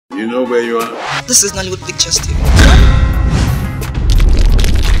You know where you are? This is Nollywood Pictures TV.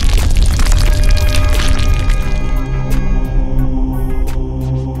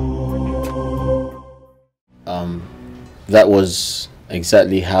 That was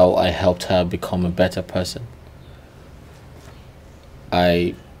exactly how I helped her become a better person.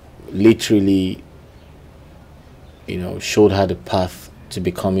 I literally, showed her the path to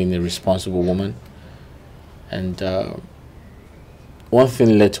becoming a responsible woman. And one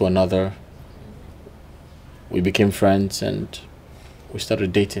thing led to another. We became friends and we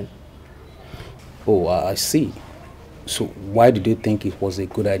started dating. Oh, I see. So why did you think it was a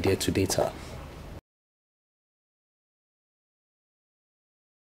good idea to date her?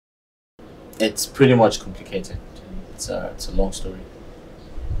 It's pretty much complicated. It's a long story.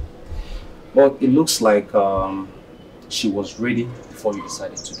 But it looks like she was ready before you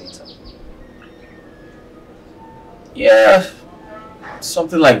decided to date her. Yeah,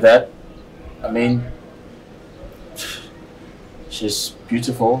 something like that. I mean, she's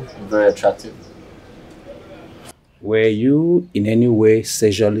beautiful and very attractive. Were you in any way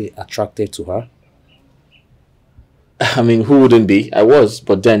sexually attracted to her? I mean, who wouldn't be? I was,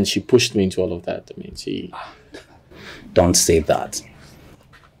 but then she pushed me into all of that. I mean, she... Don't say that.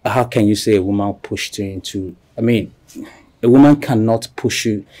 How can you say a woman pushed you into... I mean, a woman cannot push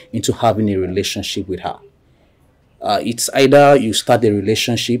you into having a relationship with her. It's either you start a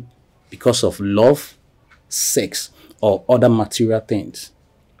relationship because of love, sex, or other material things.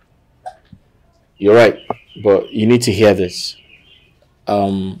 You're right, but you need to hear this.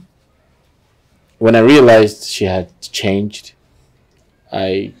 When I realized she had changed,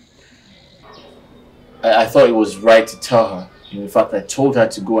 I thought it was right to tell her. In fact, I told her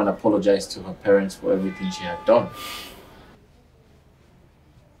to go and apologize to her parents for everything she had done.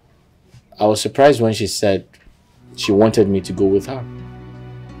 I was surprised when she said she wanted me to go with her.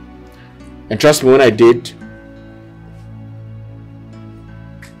 And trust me, when I did,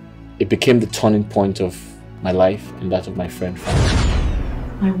 it became the turning point of my life and that of my friend.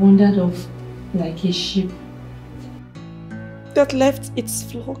 I wandered off like a sheep that left its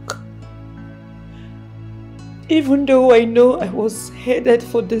flock. Even though I know I was headed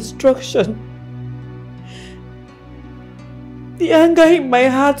for destruction, the anger in my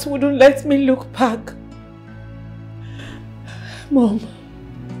heart wouldn't let me look back. Mom,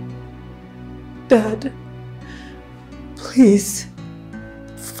 Dad, please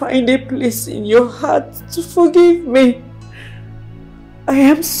find a place in your heart to forgive me. I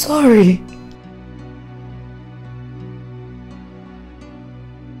am sorry.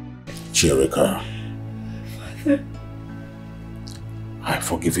 Chierika, I've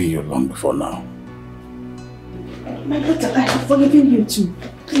forgiven you long before now. My daughter, I have forgiven you too.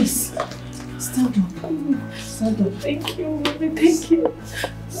 Please, stand up. Stand up. Thank you, mommy. Thank you.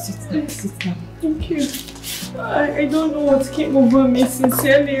 Sit down. Sit down. Thank you. I don't know what came over me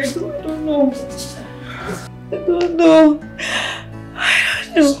sincerely. I don't know. I don't know.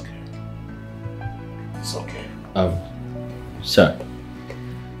 I don't know. It's okay. Sir,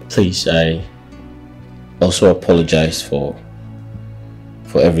 please, I also apologize for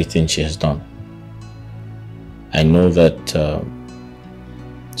everything she has done. I know that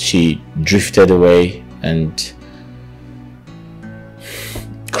she drifted away and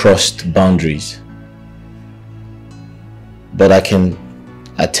crossed boundaries. But I can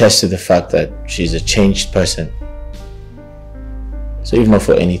attest to the fact that she's a changed person. So if not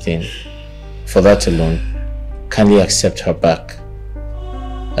for anything, for that alone, kindly accept her back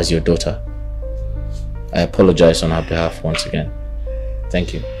as your daughter. I apologize on her behalf once again.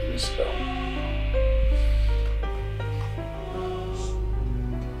 Thank you.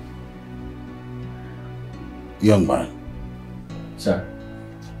 Young man. Sir.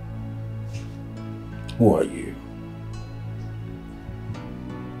 Who are you?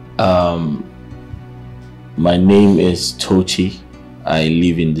 My name is Tochi. I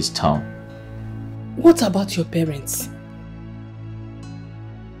live in this town. What about your parents?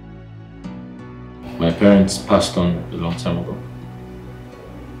 My parents passed on a long time ago.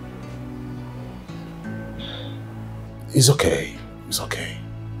 It's okay. It's okay.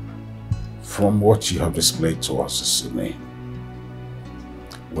 From what you have displayed to us this evening,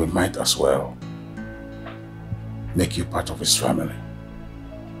 we might as well make you part of his family.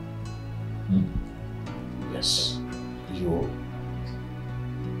 Yes. You'll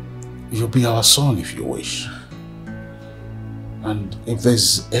be our son if you wish. And if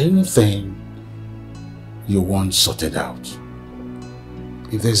there's anything you want sorted out,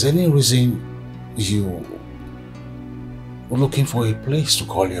 if there's any reason you are looking for a place to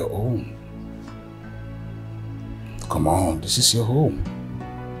call your own, come on, this is your home.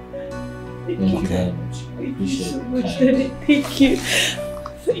 Thank you very much. Thank you so much, Daddy. Thank you.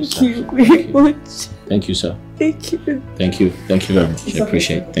 Thank you very much. Thank you, sir. Thank you. Thank you. Thank you very much. I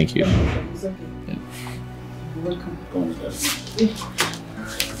appreciate it. Thank you. It's okay. Yeah. You're welcome. Go on,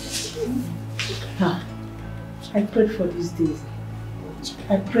 Dad. I prayed for this day.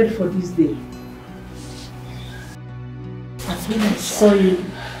 I prayed for this day. And when I saw you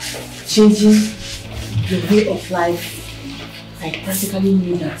changing your way of life, I practically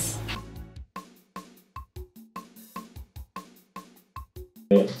knew that.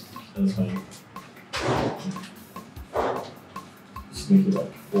 Yeah, that's fine. Just make it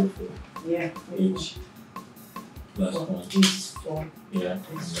like 4 Yeah. each. That's one. This for Yeah,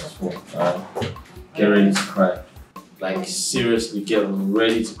 that's 4. Get ready to cry. Like seriously, get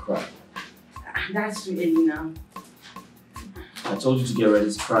ready to cry. that's really now. I told you to get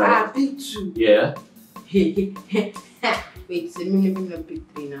ready to cry. Pick 2. Yeah. Wait, it's a minimum pick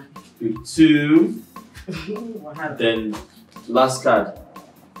 3 now. Pick 2. What happened? Then last card.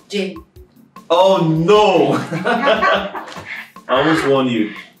 J. Oh no! I almost warned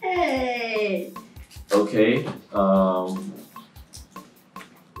you. Hey. Okay.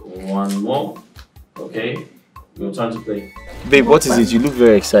 One more. Okay. Your turn to play. Babe, what is it? You look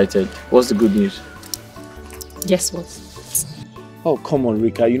very excited. What's the good news? Guess what? Oh, come on,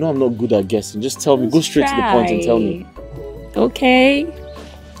 Rika. You know I'm not good at guessing. Just tell me. Go straight to the point and tell me. Okay.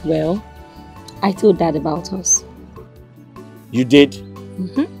 Well, I told Dad about us. You did?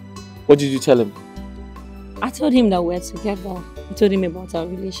 Mm-hmm. What did you tell him? I told him that we're together. I told him about our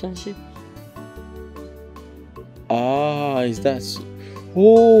relationship. Ah, is that so?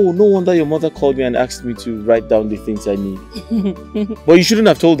 Oh, no wonder your mother called me and asked me to write down the things I need. But you shouldn't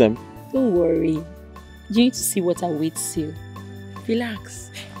have told them. Don't worry. You need to see what awaits you.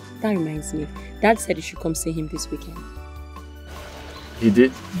 Relax. That reminds me. Dad said you should come see him this weekend. He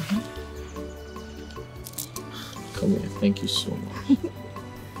did? Mm-hmm. Come here. Thank you so much.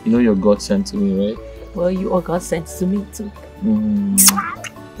 You know your God sent to me, right? Well, you all got sent to me too.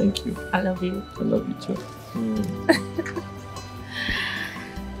 Thank you. I love you. I love you too.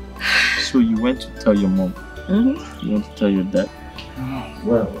 So you went to tell your mom? Mm-hmm. You went to tell your dad?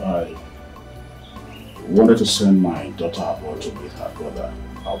 Well, I wanted to send my daughter abroad to meet her brother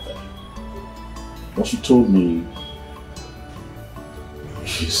out there. But she told me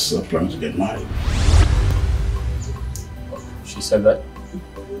she's planning to get married. She said that?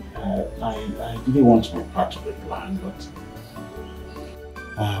 I didn't want to be part of the plan,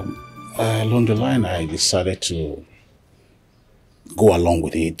 but along the line I decided to go along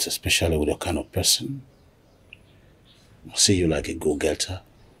with it, especially with your kind of person. I see you like a go-getter.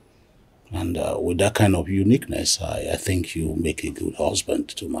 And with that kind of uniqueness, I think you make a good husband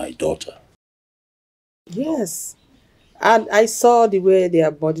to my daughter. Yes. And I saw the way they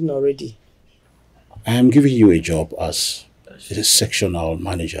are bonding already. I am giving you a job as a sectional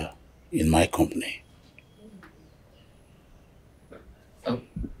manager in my company.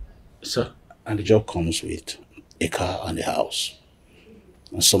 Sir? And the job comes with a car and a house.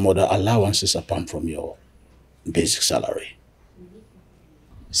 And some other allowances apart from your basic salary.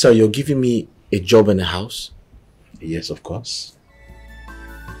 Sir, you're giving me a job and a house? Yes, of course.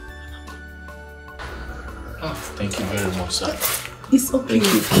 Thank you very much, sir. It's okay.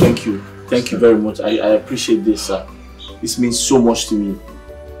 Thank you, thank you. Thank you very much. I appreciate this, sir. This means so much to me.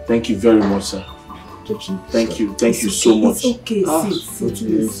 Thank you very much, sir. Thank you so much. It's okay.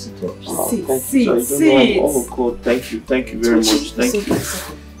 Sit. Oh God, thank you very much. Thank you.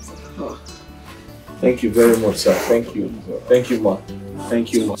 Thank you very much, sir. Thank you, ma.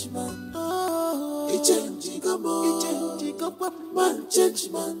 Thank you, ma.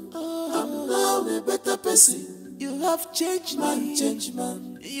 I'm now a better person. You have changed man, change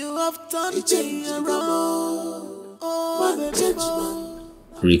man. You have turned me around. Oh, man, change man.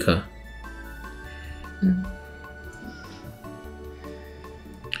 Rika.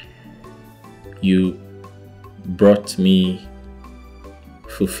 You brought me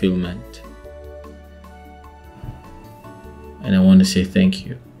fulfillment. And I want to say thank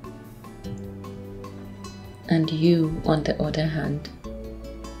you. And you, on the other hand,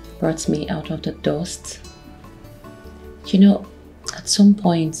 brought me out of the dust. You know, at some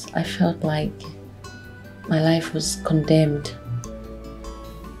point I felt like my life was condemned.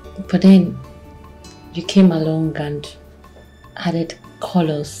 But then you came along and added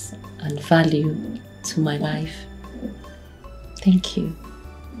colors and value to my life. Thank you.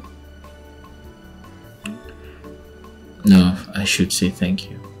 No, I should say thank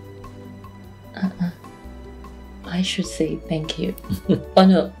you. I should say thank you. Oh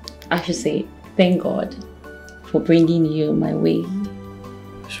no, I should say thank God for bringing you my way.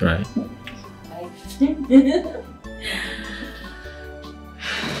 That's right.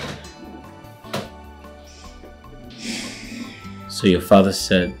 So your father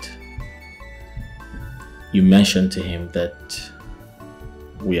said, you mentioned to him that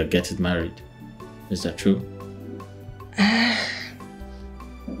we are getting married. Is that true?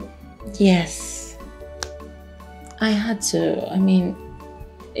 Yes. I had to. I mean,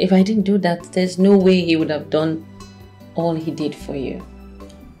 if I didn't do that, there's no way he would have done all he did for you.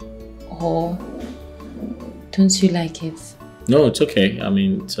 Or don't you like it? No, it's okay. I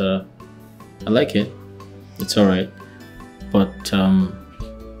mean, I like it. It's alright. But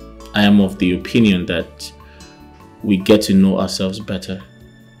I am of the opinion that we get to know ourselves better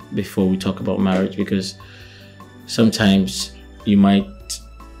before we talk about marriage, because sometimes you might,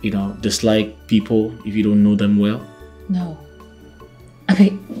 dislike people if you don't know them well. No. I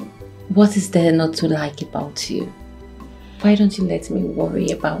mean, what is there not to like about you? Why don't you let me worry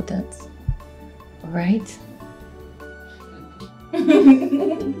about that? Alright?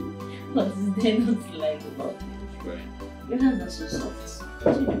 What is there not to like about you? Right. Your hands are so soft.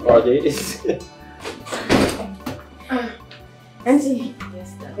 Are they? Auntie.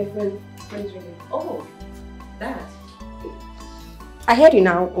 Yes, Dad. My friend's ready. Oh, Dad. I heard you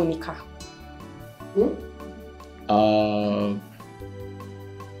now own a car.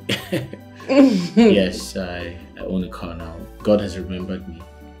 Yes, I own a car now. God has remembered me.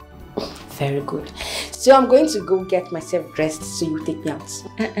 Very good. So I'm going to go get myself dressed so you take me out.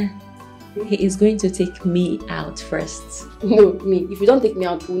 He is going to take me out first. No, me. If you don't take me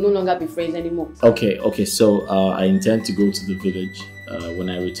out, we'll no longer be friends anymore. Okay, so I intend to go to the village. When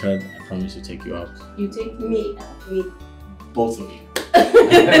I return, I promise to take you out. You take me out? Me. Both of you.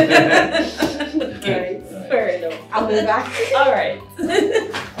 Alright, fair enough. I'll be back. Alright.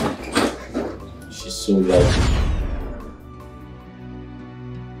 She's so lovely.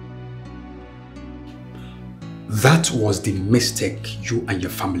 That was the mistake you and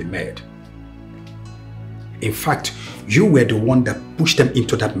your family made. In fact, you were the one that pushed them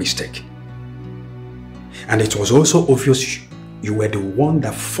into that mistake. And it was also obvious you were the one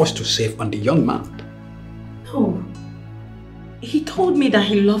that forced to save on the young man. No. He told me that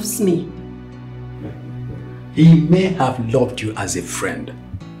he loves me. He may have loved you as a friend,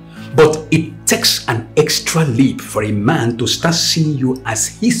 but it takes an extra leap for a man to start seeing you as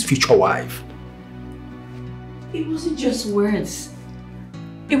his future wife. It wasn't just words.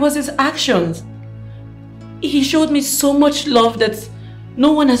 It was his actions. He showed me so much love that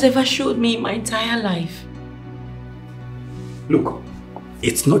no one has ever showed me in my entire life. Look,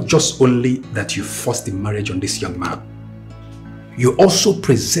 it's not just only that you forced the marriage on this young man. You also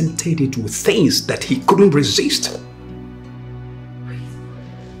presented it with things that he couldn't resist.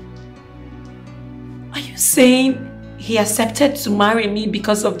 Are you saying he accepted to marry me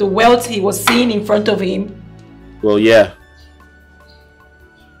because of the wealth he was seeing in front of him? Well, yeah.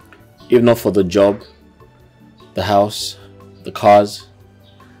 If not for the job, the house, the cars,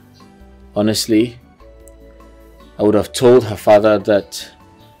 honestly, I would have told her father that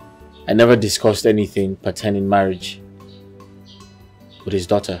I never discussed anything pertaining marriage with his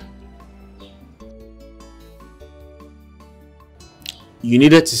daughter. You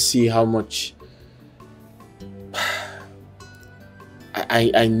needed to see how much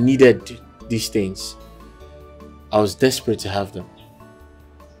I needed these things. I was desperate to have them.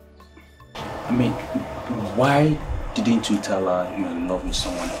 I mean, why didn't you tell her you're in love with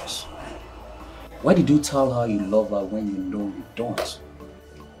someone else? Why did you tell her you love her when you know you don't?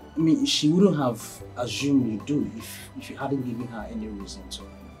 I mean, she wouldn't have assumed you do if you hadn't given her any reason to.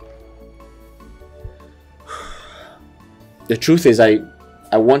 The truth is, I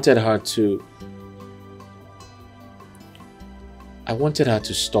wanted her to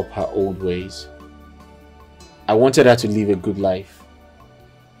stop her old ways. I wanted her to live a good life.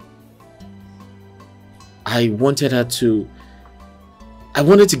 I wanted to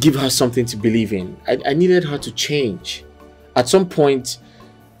give her something to believe in. I needed her to change. At some point,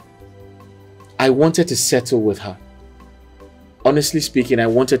 I wanted to settle with her. Honestly speaking, I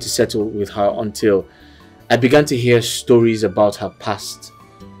wanted to settle with her until I began to hear stories about her past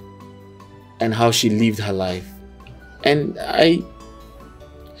and how she lived her life. And I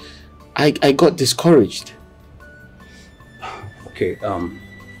got discouraged. Okay,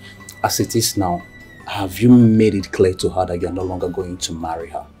 as it is now, have you made it clear to her that you're no longer going to marry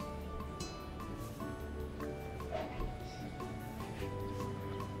her?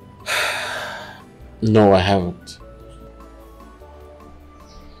 No, I haven't.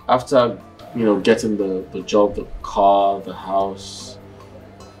 After, getting the job, the car, the house,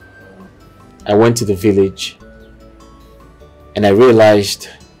 I went to the village and I realized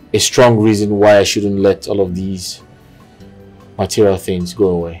a strong reason why I shouldn't let all of these material things go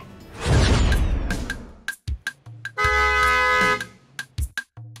away.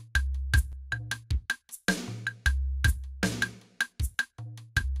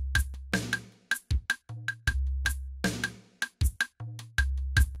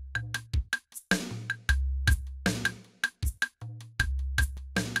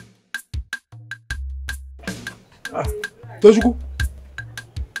 Tojuku.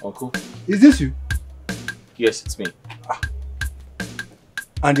 Uncle? Is this you? Yes, it's me.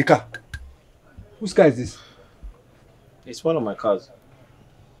 And the car? Whose car is this? It's one of my cars.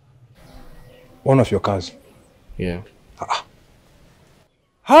 One of your cars? Yeah.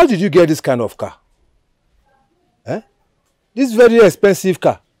 How did you get this kind of car? Eh? This very expensive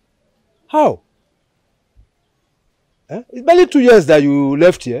car. How? Eh? It's barely 2 years that you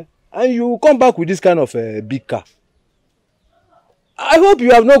left here and you come back with this kind of big car. I hope you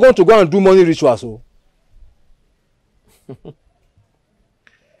have not gone to go and do money rituals. Oh.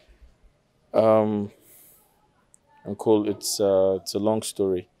 Uncle, it's a long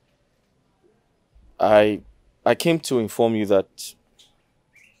story. I came to inform you that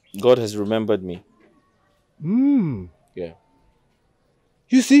God has remembered me. Yeah.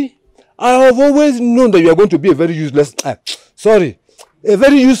 You see, I have always known that you are going to be a very useless, a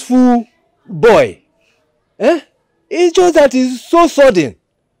very useful boy. Eh? It's just that it's so sudden.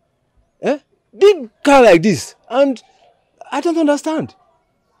 Eh? Big car like this, and I don't understand.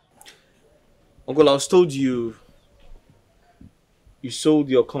 Uncle, I was told you sold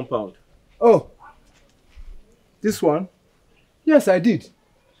your compound. Oh, this one? Yes, I did.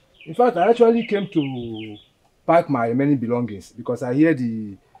 In fact, I actually came to pack my remaining belongings because I hear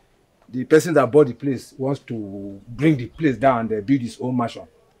the person that bought the place wants to bring the place down and build his own mansion.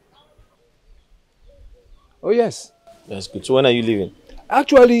 Oh, yes. That's good. So when are you leaving?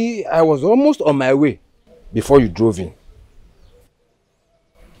 Actually, I was almost on my way before you drove in.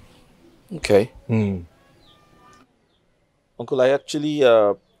 Okay. Uncle, I actually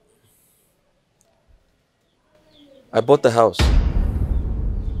I bought the house.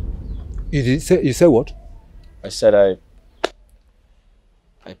 You said what? I said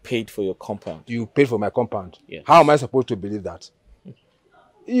I paid for your compound. You paid for my compound? Yes. How am I supposed to believe that?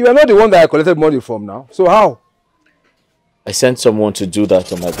 You are not the one that I collected money from now. So how? I sent someone to do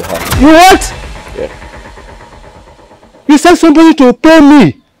that on my behalf. You what? Yeah. You sent somebody to pay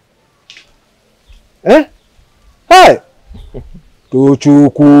me? Eh? Hey!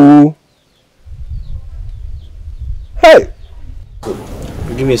 Tochuku. Hey!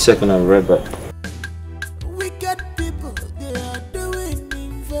 Give me a second, I'll be right back. Wicked people, they are doing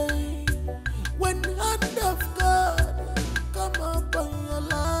in vain. When hand of God come upon your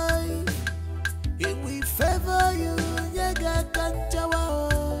life, it will favor you.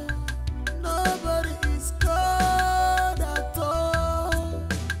 Nobody is God at all.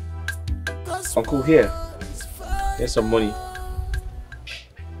 Uncle, here's some money.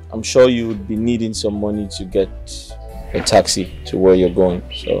 I'm sure you would be needing some money to get a taxi to where you're going,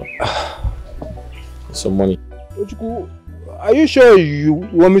 so some money. Are you sure you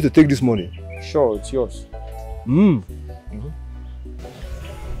want me to take this money? Sure, it's yours.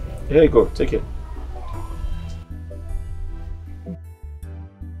 Here you go, take it.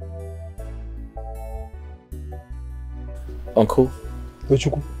 Uncle,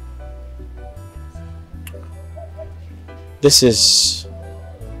 this is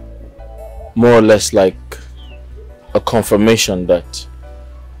more or less like a confirmation that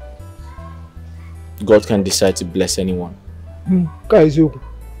God can decide to bless anyone. Guys, you're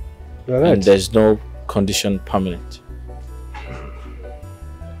right. And there's no condition permanent.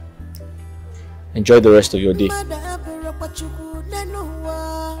 Enjoy the rest of your day.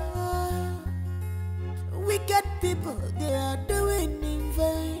 Wicked people, they are doing in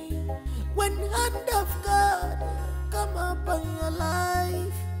vain. When hand of God come upon your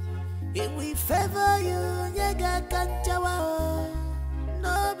life, it will favor you.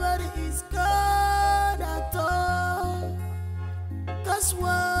 Nobody is God at all. Cause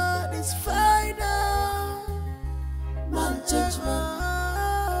what is final? Man change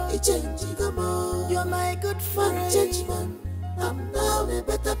man, it changing come on. You're my good friend. Man change man, I'm now a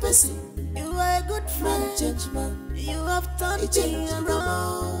better person. You are a good friend. Man change man, you have turned me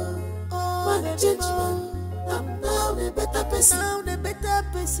around. Oh, man change man, I'm now a better person. Now a better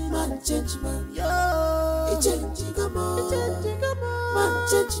person. Man change man, yo. It changing come on. It changing come on. Man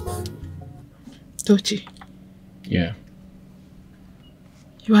change man. Tochi. Yeah.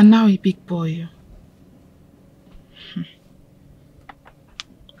 You are now a big boy.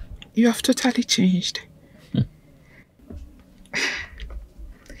 You have totally changed.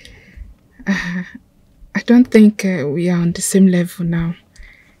 I don't think we are on the same level now.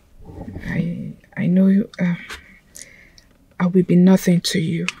 I know I will be nothing to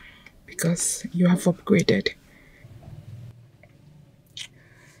you because you have upgraded.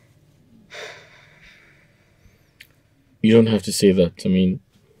 You don't have to say that. I mean,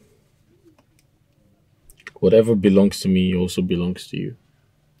 whatever belongs to me also belongs to you.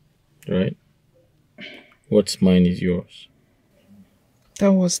 Right? What's mine is yours.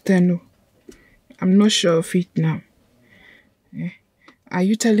 That was then. I'm not sure of it now. Are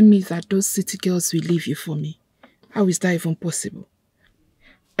you telling me that those city girls will leave you for me? How is that even possible?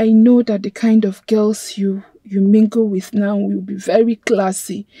 I know that the kind of girls you mingle with now will be very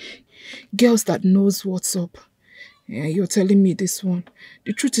classy. Girls that knows what's up. Yeah, you're telling me this one.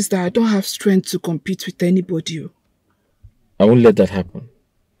 The truth is that I don't have strength to compete with anybody. I won't let that happen.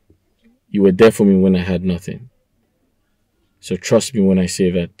 You were there for me when I had nothing. So trust me when I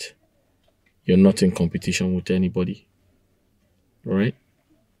say that you're not in competition with anybody. Alright?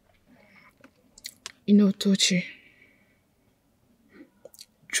 You know, Tochi,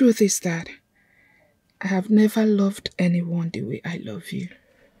 truth is that I have never loved anyone the way I love you.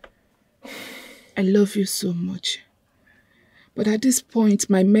 I love you so much. But at this point,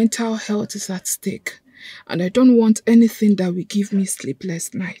 my mental health is at stake, and I don't want anything that will give me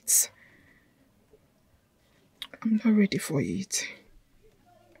sleepless nights. I'm not ready for it.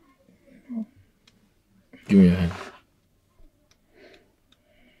 Give me your hand.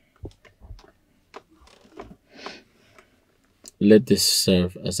 Let this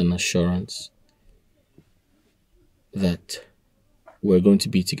serve as an assurance that we're going to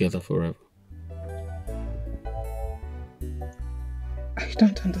be together forever. I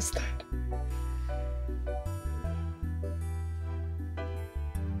don't understand.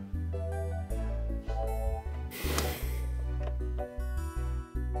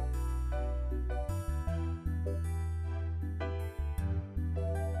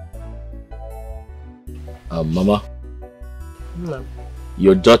 Mama, No.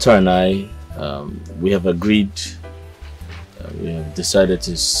 your daughter and I, we have agreed, we have decided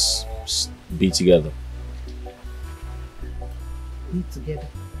to be together. Be together?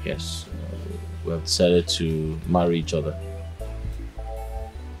 Yes, we have decided to marry each other.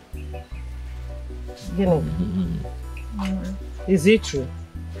 You know, is it true?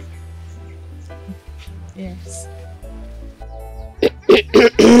 Yes.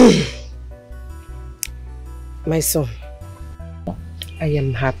 My son, I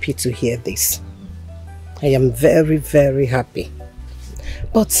am happy to hear this. I am very, very happy.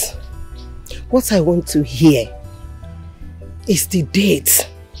 But what I want to hear is the date.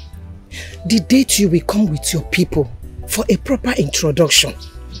 The date you will come with your people for a proper introduction.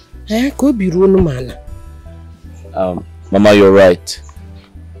 Could be Mama, you're right.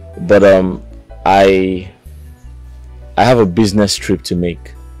 But I have a business trip to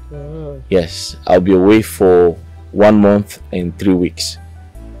make. Yes, I'll be away for 1 month and 3 weeks.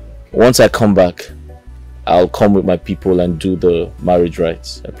 Once I come back, I'll come with my people and do the marriage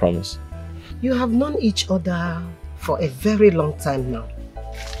rites, I promise. You have known each other for a very long time now.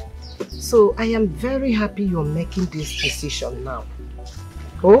 So I am very happy you're making this decision now.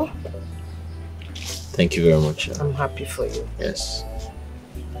 Oh? Thank you very much. I'm happy for you. Yes.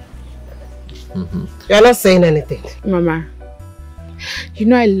 You're not saying anything. Mama, you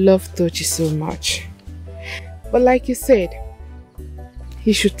know I love Tochi so much. But like you said,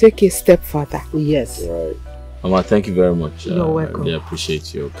 he should take a step further. Yes. Right. Mama, thank you very much. You're welcome. I really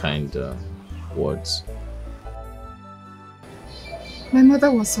appreciate your kind words. My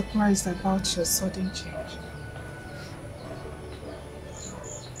mother was surprised about your sudden change.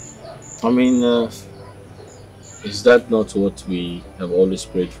 I mean, is that not what we have always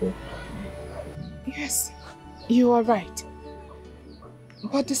prayed for? Yes, you are right.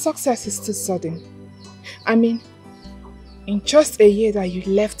 But the success is too sudden. I mean, in just a year that you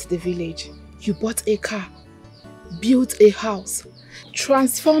left the village, you bought a car, built a house,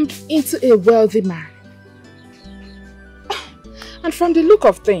 transformed into a wealthy man. And from the look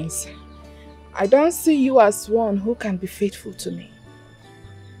of things, I don't see you as one who can be faithful to me.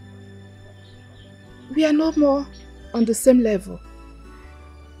 We are no more on the same level.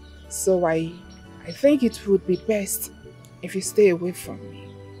 So I think it would be best if you stay away from me.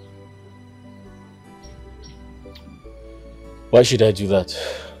 Why should I do that?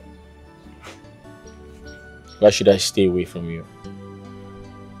 Why should I stay away from you?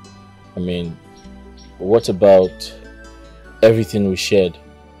 I mean, what about everything we shared?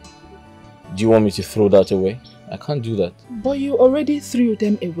 Do you want me to throw that away? I can't do that. But you already threw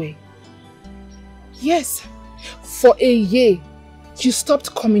them away. Yes, for a year, You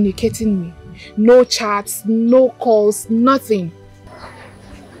stopped communicating me. No chats, no calls, nothing.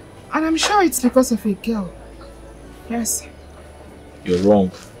 And I'm sure it's because of a girl. Yes. You're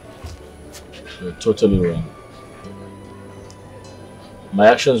wrong. You're totally wrong. My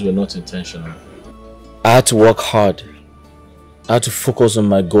actions were not intentional. I had to work hard. I had to focus on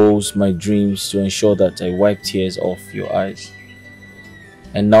my goals, my dreams to ensure that I wipe tears off your eyes.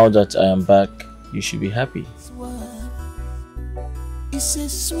 And now that I am back, you should be happy. It's a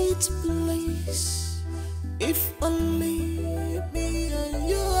sweet place. If only me and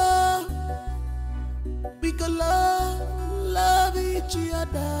you are, we could love each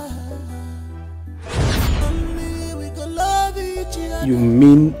other. Only we could love each other. You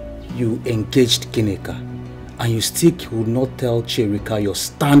mean you engaged Kineka and you still would not tell Chiemerie your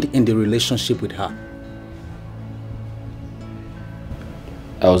stand in the relationship with her?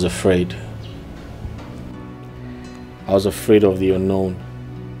 I was afraid. I was afraid of the unknown.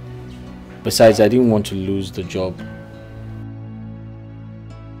 Besides, I didn't want to lose the job.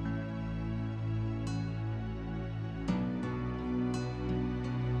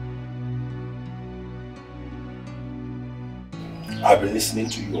 I've been listening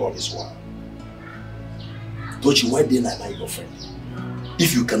to you all this while. Don't you, why didn't I like your friend?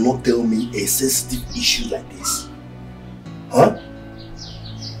 If you cannot tell me a sensitive issue like this, huh?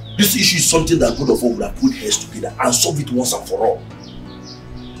 This issue is something that both of us would have put heads together and solve it once and for all.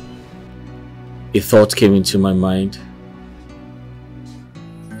 A thought came into my mind.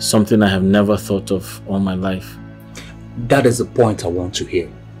 Something I have never thought of all my life. That is the point I want to hear.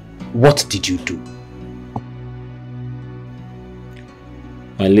 What did you do?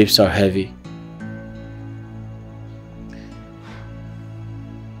 My lips are heavy.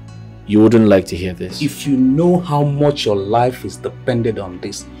 You wouldn't like to hear this. If you know how much your life is dependent on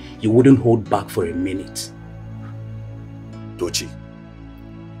this, you wouldn't hold back for a minute. Dochi,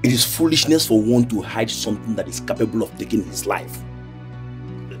 it is foolishness for one to hide something that is capable of taking his life.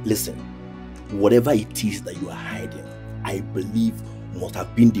 Listen, whatever it is that you are hiding, I believe must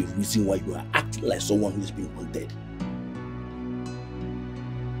have been the reason why you are acting like someone who is being wanted.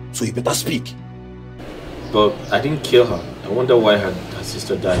 So you better speak. But I didn't kill her. I wonder why her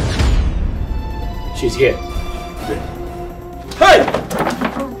sister died. She's here. Hey!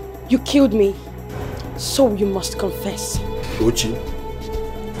 You killed me, so you must confess. Dochi?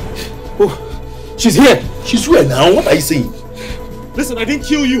 Oh, she's here! She's where now? What are you saying? Listen, I didn't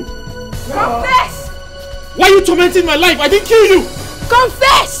kill you. Confess! Why are you tormenting my life? I didn't kill you!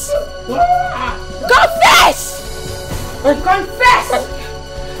 Confess! Confess! Confess!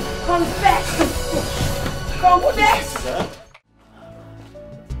 Confess! Confess!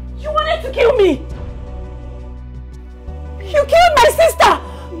 You wanted to kill me! You killed my sister!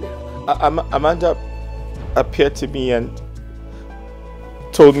 Amanda appeared to me and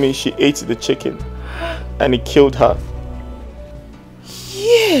told me she ate the chicken and it killed her.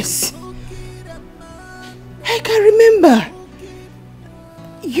 Yes! I can remember.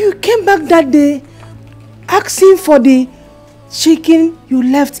 You came back that day asking for the chicken you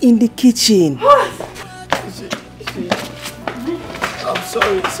left in the kitchen. I'm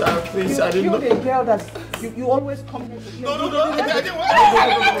sorry, sir. Please, I didn't know. You're the girl that you always come here to. No, I didn't want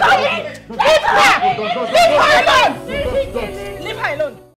to. Leave her alone! Leave her alone!